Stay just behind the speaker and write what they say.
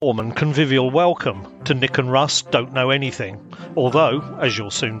warm and convivial welcome to Nick and Russ Don't Know Anything, although, as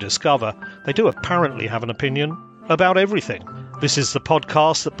you'll soon discover, they do apparently have an opinion about everything. This is the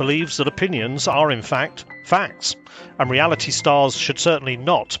podcast that believes that opinions are in fact facts, and reality stars should certainly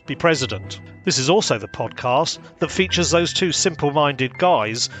not be president. This is also the podcast that features those two simple-minded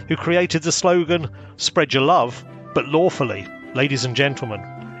guys who created the slogan, "Spread your love, but lawfully." Ladies and gentlemen,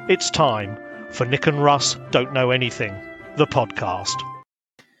 it's time for Nick and Russ Don't Know Anything, the podcast.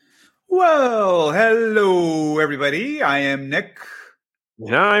 Well, hello, everybody. I am Nick.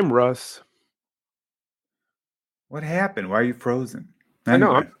 And I'm Russ. What happened? Why are you frozen? I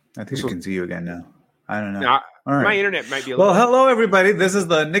know. I think we can see you again now. I don't know. All right. My internet might be a little... Well, hello, everybody. This is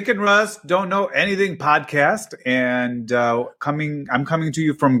the Nick and Russ Don't Know Anything podcast. And I'm coming to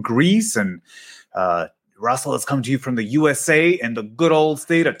you from Greece. And Russell is coming to you from the USA and the good old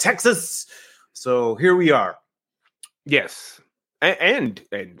state of Texas. So here we are. Yes. And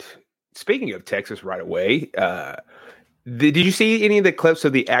speaking of Texas right away, did you see any of the clips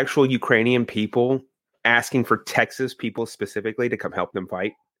of the actual Ukrainian people asking for Texas people specifically to come help them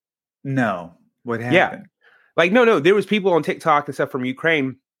fight? No. What happened? Yeah. Like, no. There was people on TikTok and stuff from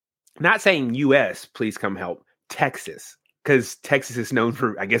Ukraine not saying U.S., please come help. Texas. Because Texas is known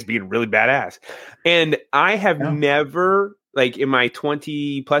for, I guess, being really badass. And I have never, like, in my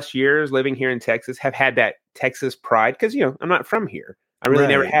 20 plus years living here in Texas, have had that Texas pride. Because, you know, I'm not from here. I really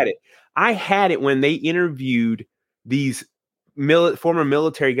never had it. I had it when they interviewed these former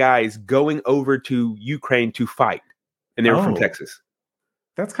military guys going over to Ukraine to fight. And they were from Texas.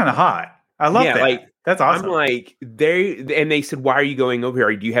 That's kind of hot. I love that. Like, that's awesome. I'm like, they said, why are you going over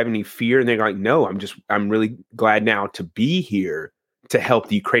here? Do you have any fear? And they're like, no, I'm really glad now to be here to help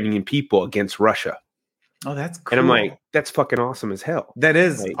the Ukrainian people against Russia. Oh, that's cool. And I'm like, that's fucking awesome as hell. That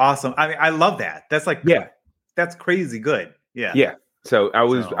is awesome. I mean, I love that. That's like, that's crazy good. Yeah. Yeah. So I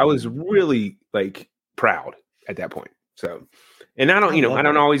was really like proud at that point. So, and I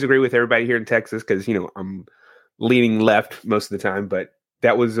don't always agree with everybody here in Texas because, you know, I'm leaning left most of the time, but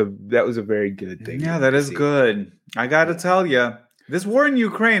that was a very good thing. Yeah, that is good. I got to tell you, this war in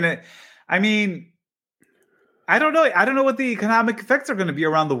Ukraine, I mean, I don't know what the economic effects are going to be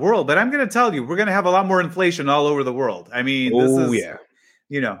around the world, but I'm going to tell you, we're going to have a lot more inflation all over the world. I mean,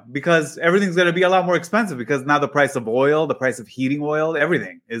 you know, because everything's going to be a lot more expensive because now the price of oil, the price of heating oil,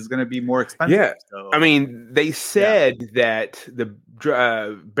 everything is going to be more expensive. Yeah. So, I mean, they said that the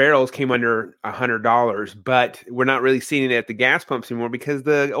barrels came under $100, but we're not really seeing it at the gas pumps anymore because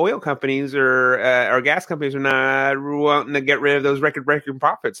the oil companies or gas companies are not wanting to get rid of those record-breaking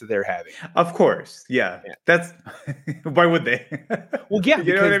profits that they're having. Of course. Yeah. That's why would they? Well, yeah,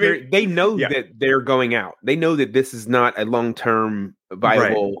 because they know that they're going out. They know that this is not a long-term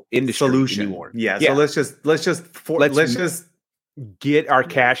viable industry solution anymore. Yeah. So let's just get our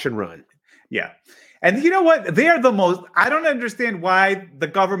cash and run. Yeah. And you know what? They are the most. I don't understand why the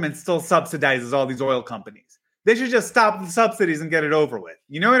government still subsidizes all these oil companies. They should just stop the subsidies and get it over with.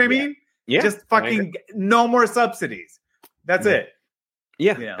 You know what I mean? Yeah. Just fucking no more subsidies. That's it.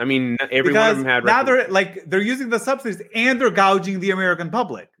 Yeah. You know? I mean, every one of them had. Now they're using the subsidies and they're gouging the American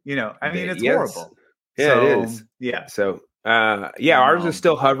public. You know, I mean, it's horrible. Yeah, it is. Yeah. So, ours is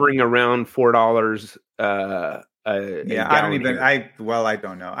still hovering around $4. I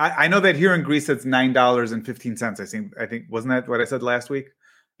don't know. I know that here in Greece it's $9.15. I think wasn't that what I said last week?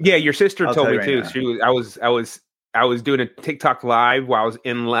 Yeah, your sister told me too. I was doing a TikTok live while I was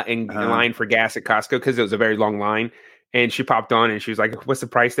in line for gas at Costco because it was a very long line, and she popped on and she was like, "What's the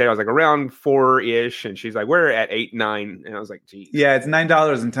price there?" I was like, "Around 4-ish," and she's like, "We're at 8-9," and I was like, "Geez." Yeah, it's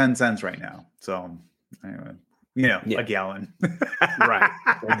 $9.10 right now. So anyway. You know, a gallon. Right.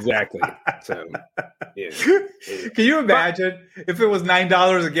 Exactly. So, yeah. Can you imagine if it was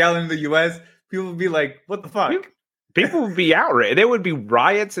 $9 a gallon in the U.S.? People would be like, what the fuck? People would be outraged. There would be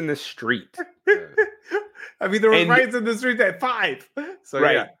riots in the street. I mean, there were riots in the street at 5. So,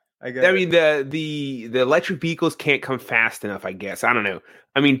 right. Yeah. I mean, the electric vehicles can't come fast enough, I guess. I don't know.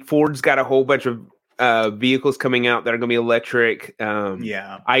 I mean, Ford's got a whole bunch of vehicles coming out that are going to be electric. They're going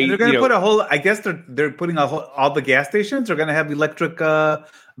to put a whole. I guess they're putting all the gas stations are going to have electric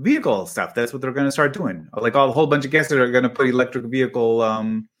vehicle stuff. That's what they're going to start doing. Like a whole bunch of gas stations are going to put electric vehicle,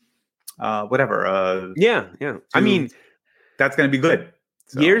 whatever. I mean, that's going to be good.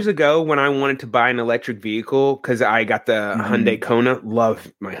 So. Years ago, when I wanted to buy an electric vehicle because I got the Hyundai Kona,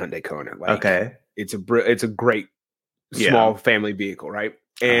 love my Hyundai Kona. Like, it's a great small family vehicle, right?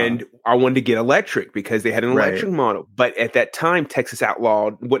 And I wanted to get electric because they had an electric model. But at that time, Texas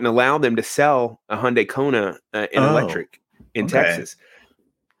outlawed wouldn't allow them to sell a Hyundai Kona in electric in Texas.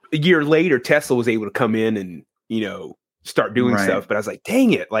 A year later, Tesla was able to come in and, you know, start doing Right. stuff. But I was like,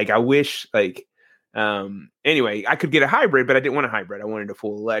 dang it. Like, I wish like, anyway, I could get a hybrid, but I didn't want a hybrid. I wanted a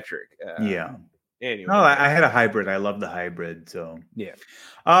full electric. Yeah. Anyway. No, I had a hybrid. I love the hybrid. So yeah.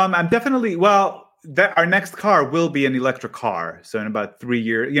 I'm definitely that our next car will be an electric car. So in about 3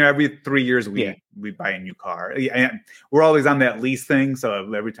 years, every 3 years we buy a new car. And we're always on that lease thing.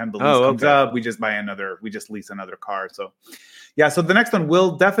 So every time the lease comes up, we just lease another car. So yeah, so the next one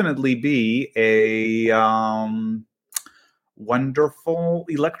will definitely be a wonderful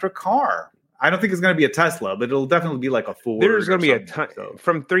electric car. I don't think it's going to be a Tesla, but it'll definitely be like a Ford. There's going to be a ton. So.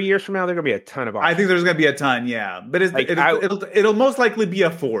 From 3 years from now, there's going to be a ton of options. I think there's going to be a ton, yeah. But it'll most likely be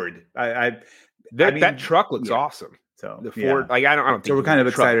a Ford. That truck looks awesome. So the Ford, I don't think. So we're kind of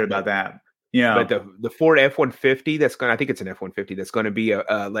excited about that. Yeah. But the Ford F-150, I think it's an F-150 that's going to be a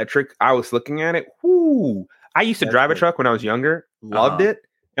electric. I was looking at it. Whoo! I used to drive a truck when I was younger. Loved it.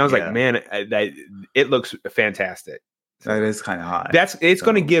 And I was like, man, it looks fantastic. That is kind of hot. It's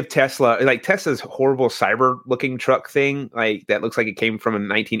going to give Tesla, like Tesla's horrible cyber looking truck thing, like that looks like it came from a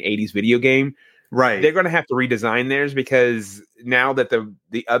 1980s video game. Right. They're going to have to redesign theirs because now that the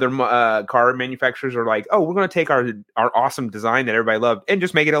other car manufacturers are like, oh, we're going to take our awesome design that everybody loved and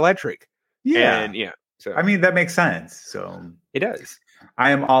just make it electric. Yeah. And so I mean, that makes sense. So it does.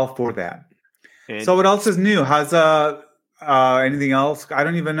 I am all for that. And so what else is new? How's anything else? I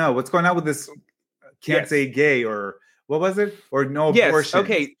don't even know. What's going on with this can't say gay or what was it? Or no abortion.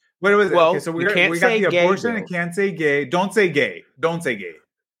 Okay. What was it? Well, okay, so we got the abortion and can't say gay. Don't say gay. Don't say gay.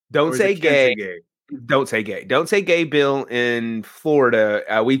 Don't say gay. Don't say gay. Don't say gay bill in Florida.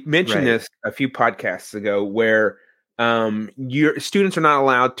 We mentioned this a few podcasts ago where your students are not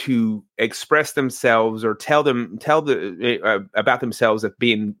allowed to express themselves or tell about themselves of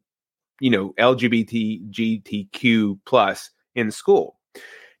being, LGBTQ plus in school.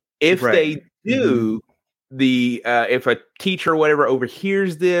 If they do, if a teacher or whatever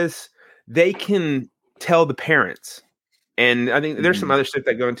overhears this, they can tell the parents. And I think there's some other stuff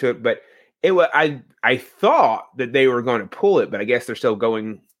that go into it, but I thought that they were going to pull it, but I guess they're still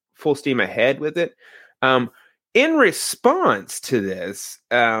going full steam ahead with it. In response to this,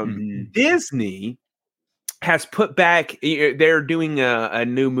 Disney has put back. They're doing a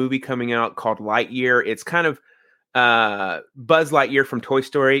new movie coming out called Lightyear. It's kind of Buzz Lightyear from Toy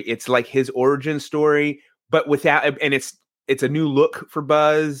Story. It's like his origin story, but without. And it's a new look for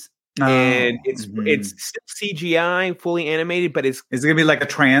Buzz. And it's CGI, fully animated, but is it gonna be like a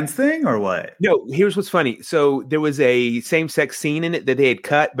trans thing or what? No, here's what's funny. So there was a same-sex scene in it that they had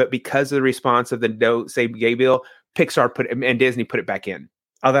cut, but because of the response of the Don't Say Gay bill, Pixar and Disney put it back in.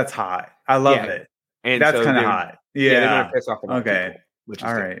 Oh, that's hot. I love it. And that's kind of hot. Yeah, they're gonna piss off a lot of people, which is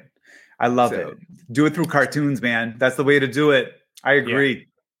all right. I love it. Do it through cartoons, man. That's the way to do it. I agree.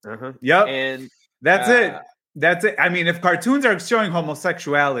 Yeah. Yep. And that's it. That's it. I mean, if cartoons are showing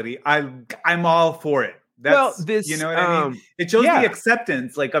homosexuality, I'm all for it. That's you know what I mean? It shows the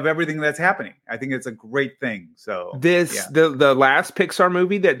acceptance of everything that's happening. I think it's a great thing. So the last Pixar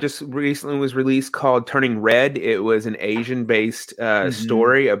movie that just recently was released called Turning Red. It was an Asian based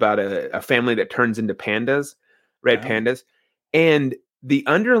story about a family that turns into pandas, pandas. And the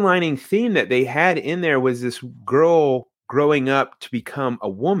underlining theme that they had in there was this girl growing up to become a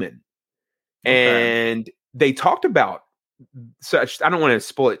woman. Okay. And they talked about such, I don't want to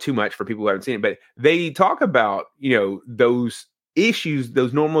spoil it too much for people who haven't seen it, but they talk about, those issues,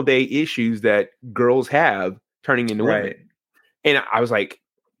 those normal day issues that girls have turning into women. And I was like,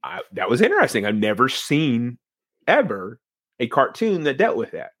 that was interesting. I've never seen ever a cartoon that dealt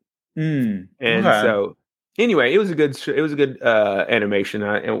with that. So anyway, it was a good animation.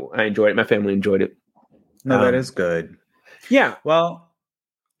 I enjoyed it. My family enjoyed it. No, that is good. Yeah. Well,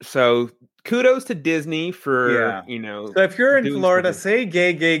 so kudos to Disney for, So if you're in Florida, say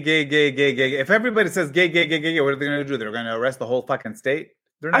gay. If everybody says gay, what are they going to do? They're going to arrest the whole fucking state?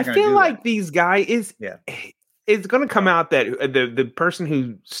 They're not I feel like these guys it's going to come out that the person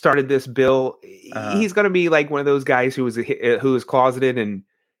who started this bill, he's going to be like one of those guys who was closeted and,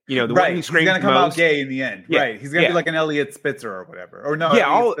 the one who screams he's going to come most. out gay in the end. Yeah. Right. He's going to be like an Elliot Spitzer or whatever. Or no,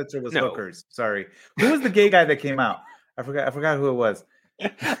 Elliot Spitzer was hookers. Sorry. Who was the gay guy that came out? I forgot who it was.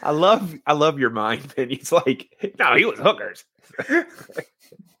 I love your mind, and he's like, no, he was hookers. He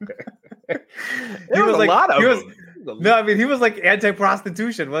was like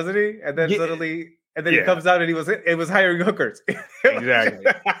anti-prostitution, wasn't he? And then suddenly, he comes out and it was hiring hookers. Exactly.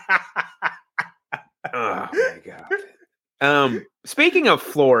 Oh my god. Speaking of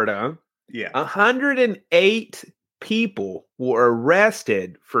Florida, 108 people were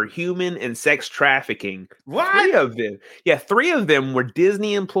arrested for human and sex trafficking. What? 3 of them were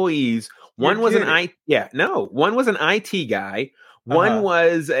Disney employees. One You're was an kidding. one was an IT guy. One Uh-huh.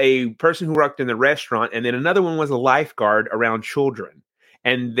 was a person who worked in the restaurant, and then another one was a lifeguard around children.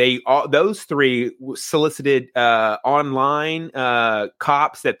 And those three solicited online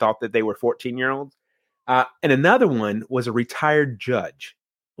cops that thought that they were 14-year-olds. And another one was a retired judge.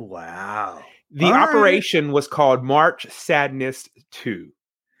 Wow. The All right. operation was called March Sadness 2.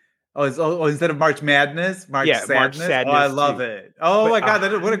 Instead of March Madness, March Yeah, March Sadness. Oh, I Sadness love 2. it. Oh But my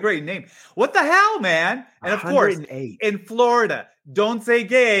God, what a great name. What the hell, man? And of course, 108. in Florida, don't say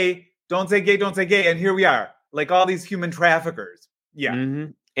gay, don't say gay, don't say gay. And here we are, like all these human traffickers. Yeah.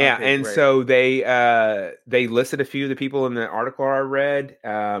 Mm-hmm. Yeah, Okay, and great. so they listed a few of the people in the article I read.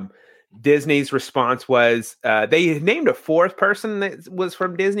 Disney's response was they named a fourth person that was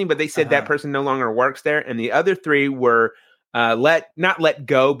from Disney, but they said that person no longer works there, and the other three were not let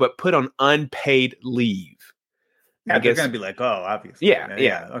go, but put on unpaid leave. Yeah, they're gonna be like, oh, obviously.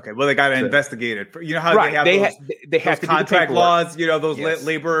 Yeah. Okay, well, they got to investigate it. You know how Right. they have they have those contract laws. You know, those Yes.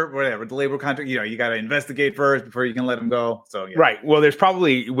 labor, whatever, the labor contract. You know, you got to investigate first before you can let them go. So yeah. Right. Well, there's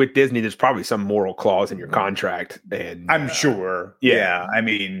probably with Disney, there's probably some moral clause in your contract, and I'm sure. Yeah. I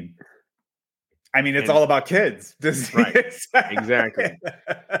mean, it's all about kids. Right. Exactly.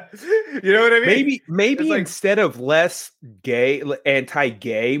 You know what I mean? Maybe like, instead of less gay,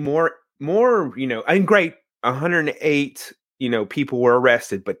 anti-gay, more, and great, 108, people were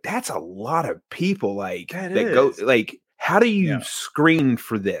arrested, but that's a lot of people go, how do you screen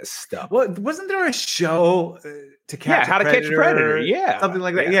for this stuff? Well, wasn't there a show to catch How to catch a predator? Yeah. Something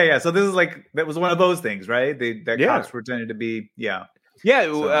like that. Yeah. So this is that was one of those things, right? Cops pretended to be, Yeah,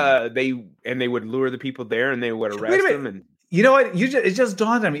 So, they would lure the people there, and they would arrest them. And you know what? It just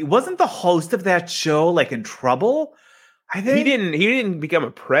dawned on me. Wasn't the host of that show in trouble? I think he didn't become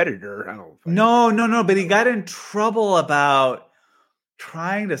a predator. I don't think. No. But he got in trouble about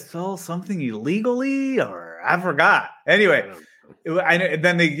trying to sell something illegally, or I forgot. Anyway,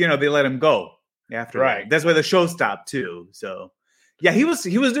 then they let him go after that. That's why the show stopped too. So. Yeah, he was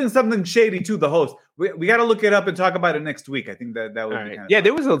doing something shady too. The host, we got to look it up and talk about it next week. I think that would be kind of fun.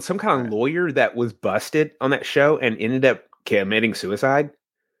 There was some kind of lawyer that was busted on that show and ended up committing suicide.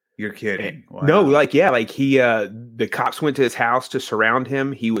 You're kidding? Wow. No, he the cops went to his house to surround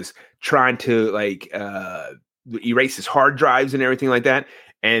him. He was trying to erase his hard drives and everything like that,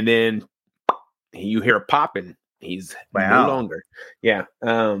 and then you hear a pop and he's no longer. Yeah.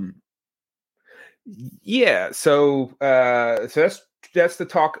 Yeah. So that's the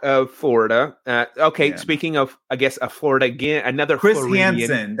talk of Florida. Speaking of, I guess, a Florida again, another Chris Floridian.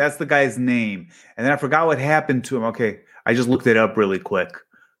 Hansen, that's the guy's name. And then I forgot what happened to him. Okay, I just looked it up really quick.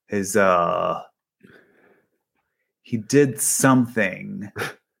 His he did something.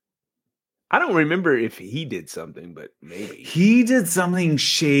 I don't remember if he did something, but maybe he did something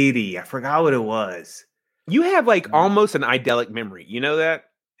shady. I forgot what it was. You have almost an idyllic memory. You know that?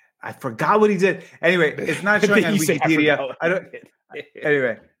 I forgot what he did. Anyway, it's not showing on Wikipedia. I don't.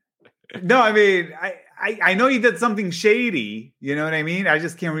 Anyway, no, I know he did something shady. You know what I mean? I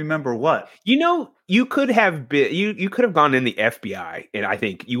just can't remember what. You could have been. You could have gone in the FBI, and I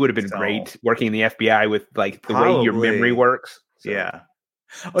think you would have been great working in the FBI with the way your memory works. So. Yeah.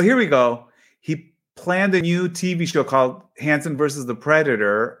 Oh, here we go. He planned a new TV show called Hansen versus the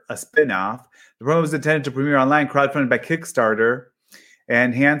Predator, a spinoff. The program was intended to premiere online, crowdfunded by Kickstarter.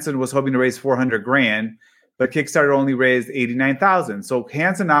 And Hansen was hoping to raise $400,000, but Kickstarter only raised $89,000. So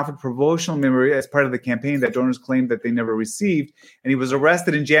Hansen offered promotional memory as part of the campaign that donors claimed that they never received. And he was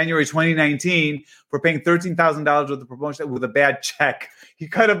arrested in January 2019 for paying $13,000 worth of promotion with a bad check. He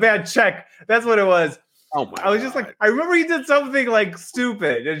cut a bad check. That's what it was. Oh my! I was just I remember he did something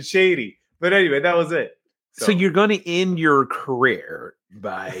stupid and shady. But anyway, that was it. So you're going to end your career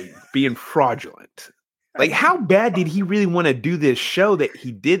by being fraudulent. How bad did he really want to do this show that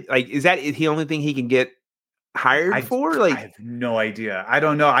he did? Is that the only thing he can get hired for? I have no idea. I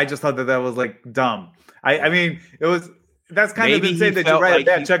don't know. I just thought that was dumb. I mean, that's kind of insane that you write a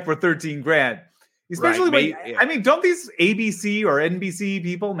bad check for $13,000. Especially when, don't these ABC or NBC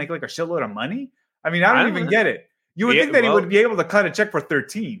people make a shitload of money? I don't even get it. You would think that he would be able to cut a check for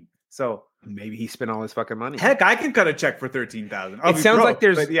 13. So maybe he spent all his fucking money. Heck, I can cut a check for 13,000. It sounds like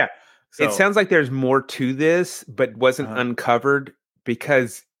there's So, it sounds like there's more to this, but wasn't uncovered,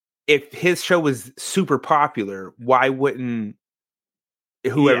 because if his show was super popular, why wouldn't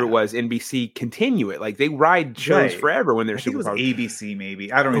whoever it was, NBC, continue it? They ride shows forever when they're super popular. ABC,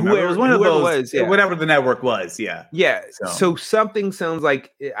 maybe. I don't remember. It was one of those, whatever the network was. Yeah. Yeah. So something sounds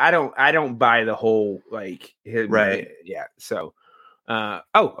like I don't buy the whole right. Yeah. So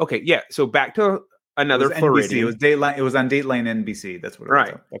okay. Yeah. So back to another Floridian. It was Dateline. It was on Dateline NBC. That's what it was.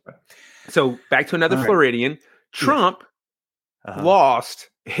 Right. Okay. So back to another All right. Floridian. Trump lost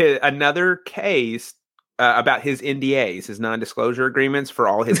another case about his NDAs, his non-disclosure agreements for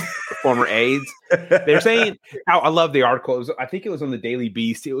all his former aides. They're saying, I love the article. I think it was on the Daily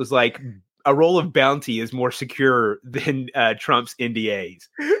Beast. It was like a roll of bounty is more secure than Trump's NDAs.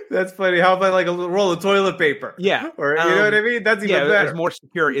 That's funny. How about like a roll of toilet paper? Yeah. Or you know what I mean? That's even better. It's more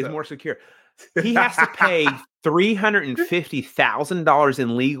secure. Is more secure. He has to pay $350,000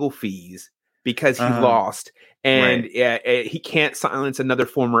 in legal fees because he lost, and he can't silence another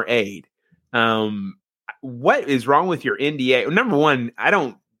former aide. What is wrong with your NDA? Number one, I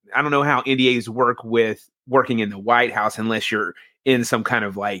don't know how NDAs work with working in the White House unless you're in some kind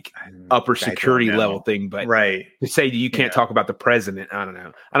of like upper security level thing. But to say you can't talk about the president, I don't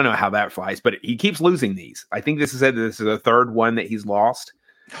know. I don't know how that flies. But he keeps losing these. I think this is the third one that he's lost.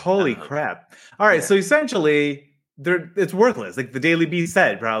 Holy crap! All right, so essentially, it's worthless. Like the Daily Beast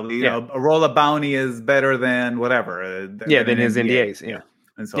said, probably you know, a roll of bounty is better than whatever. Than his NDAs. Yeah,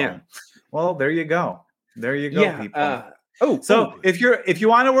 and so on. Well, there you go. There you go, people. If you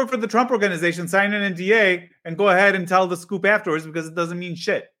want to work for the Trump organization, sign an NDA and go ahead and tell the scoop afterwards because it doesn't mean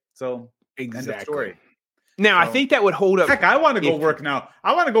shit. So end of story. Now I think that would hold up. Heck, I want to go work now.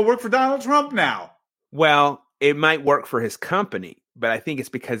 I want to go work for Donald Trump now. Well, it might work for his company, but I think it's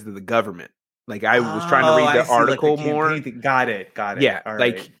because of the government. Like I was trying to read the article more. Got it. Yeah,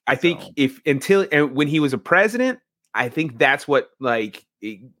 I think when he was a president, I think that's what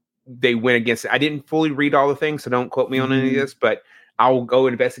they went against it. I didn't fully read all the things, so don't quote me on any of this, but I'll go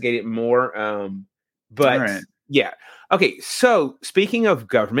investigate it more. Okay. So speaking of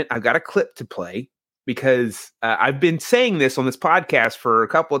government, I've got a clip to play because I've been saying this on this podcast for a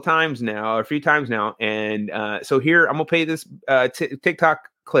few times now. And so here, I'm going to play this TikTok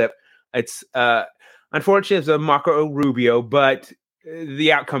clip. It's unfortunately it's a Marco Rubio, but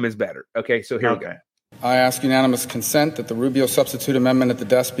the outcome is better. Okay. So here we go. I ask unanimous consent that the Rubio substitute amendment at the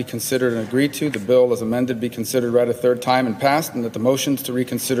desk be considered and agreed to, the bill as amended be considered read a third time and passed, and that the motions to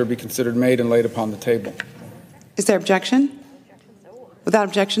reconsider be considered made and laid upon the table. Is there objection? Without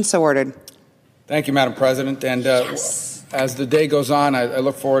objection, so ordered. Thank you, Madam President. And as the day goes on, I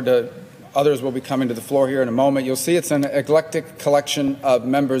look forward to others will be coming to the floor here in a moment. You'll see it's an eclectic collection of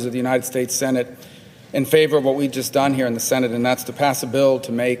members of the United States Senate in favor of what we've just done here in the Senate, and that's to pass a bill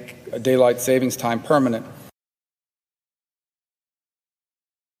to make daylight savings time permanent.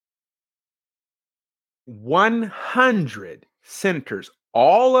 100 senators,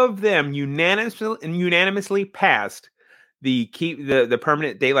 all of them unanimously passed the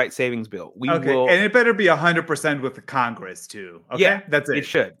permanent daylight savings bill. And it better be 100% with the Congress too. Okay, yeah, that's it. It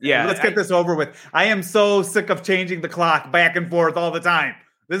should. Yeah, let's get this over with. I am so sick of changing the clock back and forth all the time.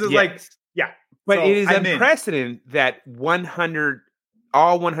 This is But it is unprecedented that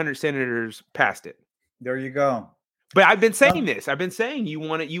all 100 senators passed it. There you go. But I've been saying this. I've been saying you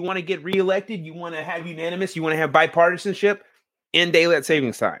want to get reelected. You want to have unanimous. You want to have bipartisanship in daylight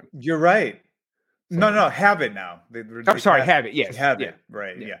savings time. You're right. No, have it now. Have it. Yes, have it.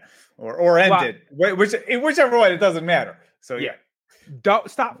 Right. Yeah. Or end it. Whichever one, it doesn't matter. So yeah. Don't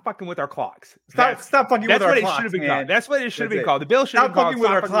stop fucking with our clocks. Stop fucking with our clocks. That's what it should have been called. The bill should have been called Stop fucking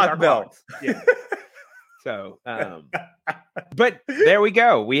with our clock bill. Yeah. So, but there we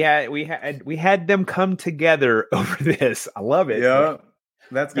go. We had them come together over this. I love it. Yeah,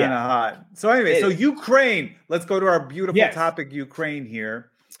 that's kind of hot. So anyway, so Ukraine. Let's go to our beautiful topic, Ukraine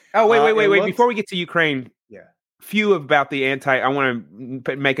here. Oh wait! Before we get to Ukraine, I want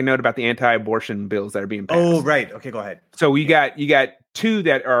to make a note about the anti-abortion bills that are being passed. Oh right. Okay, go ahead. So you got two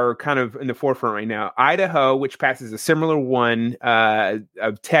that are kind of in the forefront right now. Idaho, which passes a similar one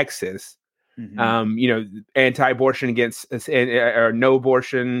of Texas. Mm-hmm. Anti-abortion against or no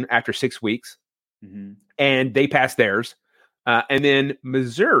abortion after 6 weeks, and they passed theirs. And then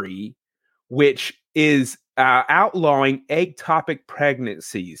Missouri, which is outlawing ectopic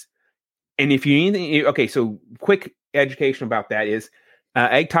pregnancies. And if you need anything, so quick education about that is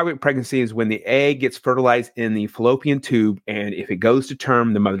ectopic pregnancy is when the egg gets fertilized in the fallopian tube, and if it goes to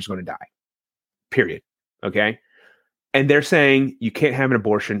term, the mother's going to die. Period. Okay. And they're saying you can't have an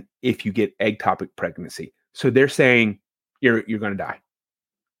abortion if you get ectopic pregnancy. So they're saying you're going to die.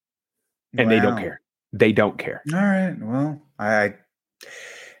 And they don't care. They don't care. All right.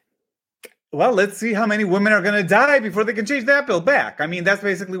 Well, let's see how many women are going to die before they can change that bill back. I mean, that's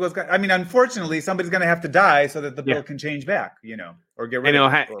basically unfortunately, somebody's going to have to die so that the bill can change back, or get rid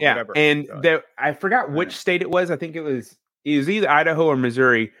of it or whatever. And I forgot which state it was. I think it was either Idaho or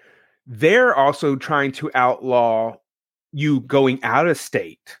Missouri. They're also trying to outlaw you going out of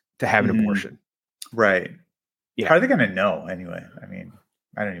state to have an abortion. Right. Yeah. How are they going to know anyway? I mean,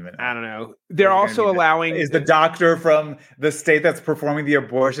 I don't even know. I don't know. They're also allowing. Is the doctor from the state that's performing the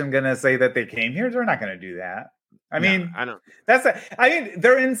abortion going to say that they came here? They're not going to do that. I mean, I don't. I mean,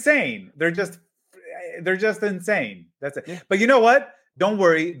 they're insane. They're just insane. That's it. Yeah. But you know what? Don't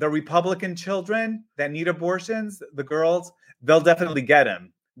worry. The Republican children that need abortions, the girls, they'll definitely get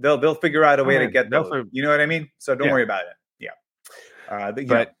them. They'll figure out a way to get those. You know what I mean? So don't worry about it.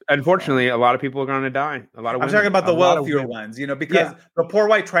 But unfortunately, a lot of people are going to die. A lot of women. I'm talking about the wealthier ones, because the poor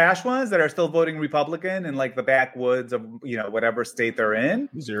white trash ones that are still voting Republican in like the backwoods of whatever state they're in,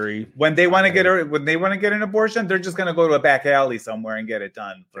 Missouri, when they want to get an abortion, they're just going to go to a back alley somewhere and get it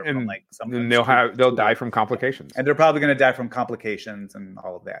done. And they'll die from complications, and they're probably going to die from complications and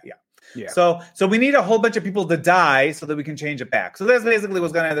all of that. Yeah. So we need a whole bunch of people to die so that we can change it back. So that's basically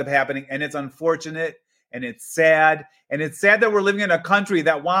what's going to end up happening, and it's unfortunate. And it's sad. And it's sad that we're living in a country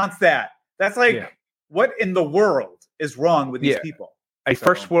that wants that. That's like, what in the world is wrong with these people? A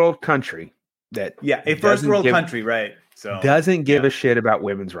first world country that a first world country, right? So doesn't give a shit about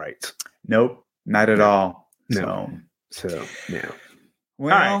women's rights. Nope, not at all. No. So yeah.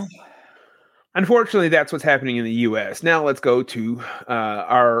 Well, right. Unfortunately, that's what's happening in the U.S. Now let's go to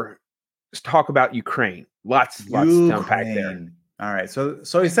let's talk about Ukraine. Lots to unpack there. All right. So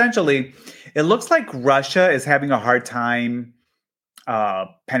essentially, it looks like Russia is having a hard time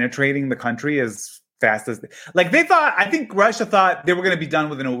penetrating the country as fast as they thought. I think Russia thought they were going to be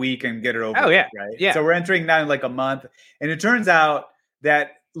done within a week and get it over. Oh, yeah. Right. Yeah. So we're entering now in like a month. And it turns out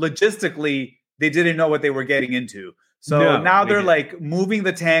that logistically, they didn't know what they were getting into. So now they're like moving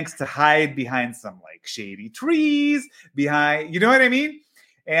the tanks to hide behind some like shady trees behind, you know what I mean?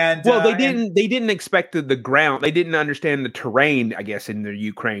 And they didn't expect the ground. They didn't understand the terrain, I guess, in the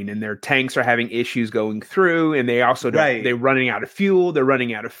Ukraine, and their tanks are having issues going through, and they also they're running out of fuel, they're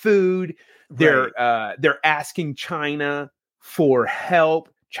running out of food. They're asking China for help.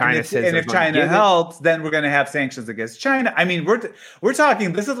 China says, and if China helps, then we're going to have sanctions against China. I mean, we're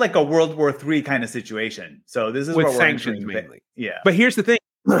talking. This is like a World War III kind of situation. So this is with what sanctions mainly. Yeah, but here's the thing: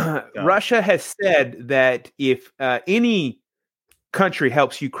 Russia has said that if any country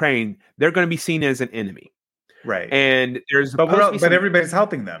helps Ukraine, they're going to be seen as an enemy, right? And but everybody's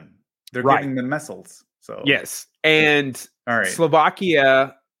helping them. They're giving them missiles. So yes, and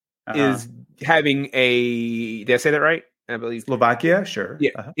Slovakia is having a. Did I say that right? I believe Slovakia, sure,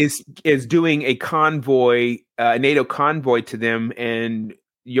 is doing a convoy, a NATO convoy to them, and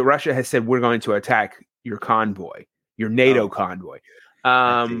Russia has said we're going to attack your convoy, your NATO convoy.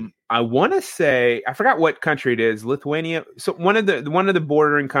 I want to say I forgot what country it is, Lithuania. So one of the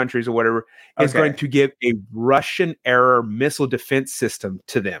bordering countries or whatever is going to give a Russian era missile defense system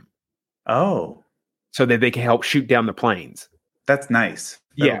to them. Oh, so that they can help shoot down the planes. That's nice.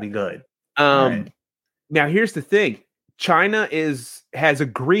 That'll be good. Now here's the thing: China has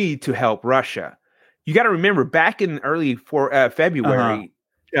agreed to help Russia. You got to remember, back in early February,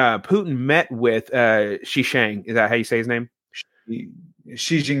 Putin met with Xi Jinping. Is that how you say his name?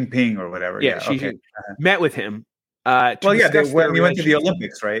 Xi Jinping or whatever. Xi Jinping met with him. He went to the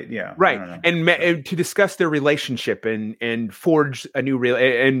Olympics, right? Yeah, right, and to discuss their relationship and forge a new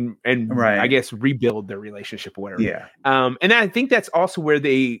I guess rebuild their relationship or whatever. Yeah, and I think that's also where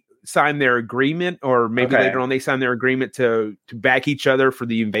they signed their agreement, or maybe later on they signed their agreement to back each other for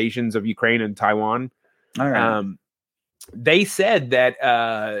the invasions of Ukraine and Taiwan. All right. They said that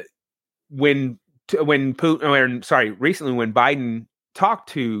recently when Biden talked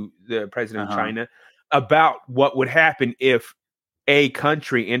to the president of China about what would happen if a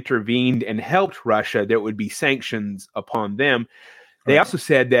country intervened and helped Russia, there would be sanctions upon them. They also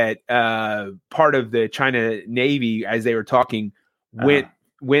said that part of the China Navy, as they were talking,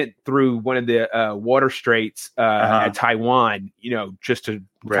 went through one of the water straits at Taiwan, just to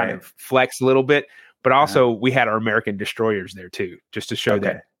kind of flex a little bit. But also we had our American destroyers there too, just to show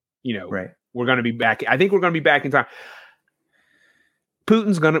that, we're going to be back. I think we're going to be back in time.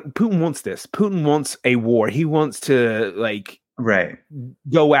 Putin wants this. Putin wants a war. He wants to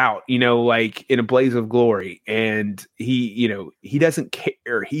go out, in a blaze of glory. And he doesn't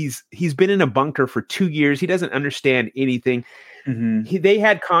care. He's been in a bunker for 2 years. He doesn't understand anything. Mm-hmm. They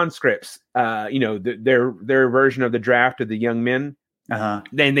had conscripts, their version of the draft of the young men.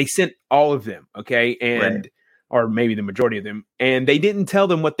 Then they sent all of them. Okay. Or maybe the majority of them. And they didn't tell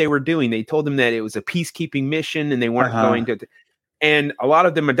them what they were doing. They told them that it was a peacekeeping mission and they weren't going to. And a lot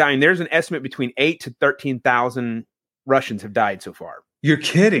of them are dying. There's an estimate between 8,000 to 13,000 Russians have died so far. You're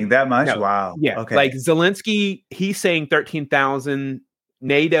kidding? That much? No. Wow. Yeah. Okay. Like Zelensky, he's saying 13,000.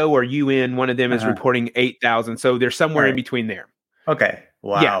 NATO or UN, one of them is reporting 8,000. So they're somewhere in between there. Okay.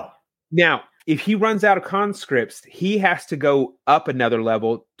 Wow. Yeah. Now, if he runs out of conscripts, he has to go up another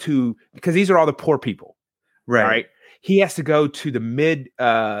level because these are all the poor people, Right. all right? He has to go to the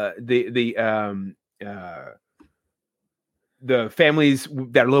the families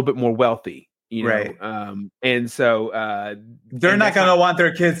that are a little bit more wealthy, you know? Right. And so they're not going to want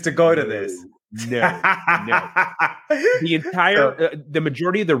their kids to go to this. No. The entire, the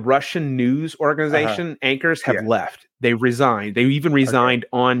majority of the Russian news organization anchors have left. They resigned. They even resigned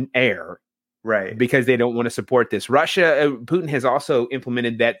on air. Right. Because they don't want to support this. Putin has also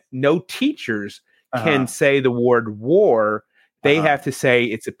implemented that no teachers can say the word war. They have to say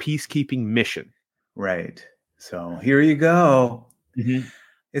it's a peacekeeping mission. Right. So here you go. Mm-hmm.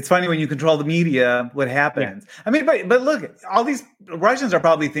 It's funny when you control the media, what happens. Yeah. I mean, but look, all these Russians are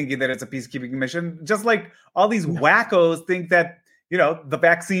probably thinking that it's a peacekeeping mission, just like all these wackos think that, you know, the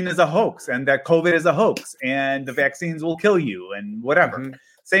vaccine is a hoax and that COVID is a hoax and the vaccines will kill you and whatever. Mm-hmm.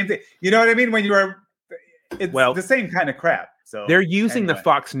 Same thing. You know what I mean? When it's the same kind of crap. So they're using the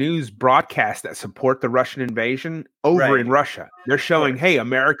Fox News broadcast that support the Russian invasion over in Russia. They're showing, hey,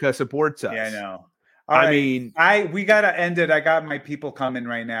 America supports us. Yeah, I know. We gotta end it. I got my people coming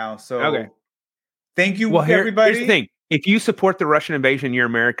right now. So thank you, everybody. Here's the thing. If you support the Russian invasion, you're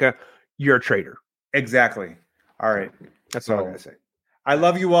America, you're a traitor. Exactly. All right. That's all I gotta say. I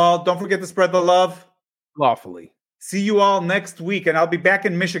love you all. Don't forget to spread the love. Lawfully. See you all next week, and I'll be back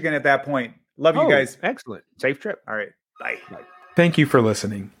in Michigan at that point. Love you guys. Excellent. Safe trip. All right. Bye. Thank you for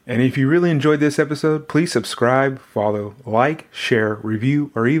listening. And if you really enjoyed this episode, please subscribe, follow, like, share,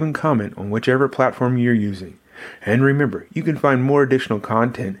 review, or even comment on whichever platform you're using. And remember, you can find more additional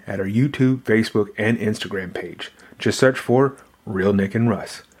content at our YouTube, Facebook, and Instagram page. Just search for Real Nick and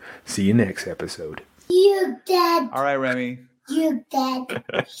Russ. See you next episode. You dead. All right, Remy. You dead.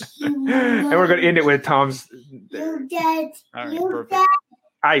 And we're going to end it with Tom's. You dead. All right, you perfect. dead.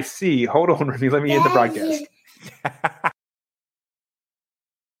 I see. Hold on, Remy. Let me end the broadcast.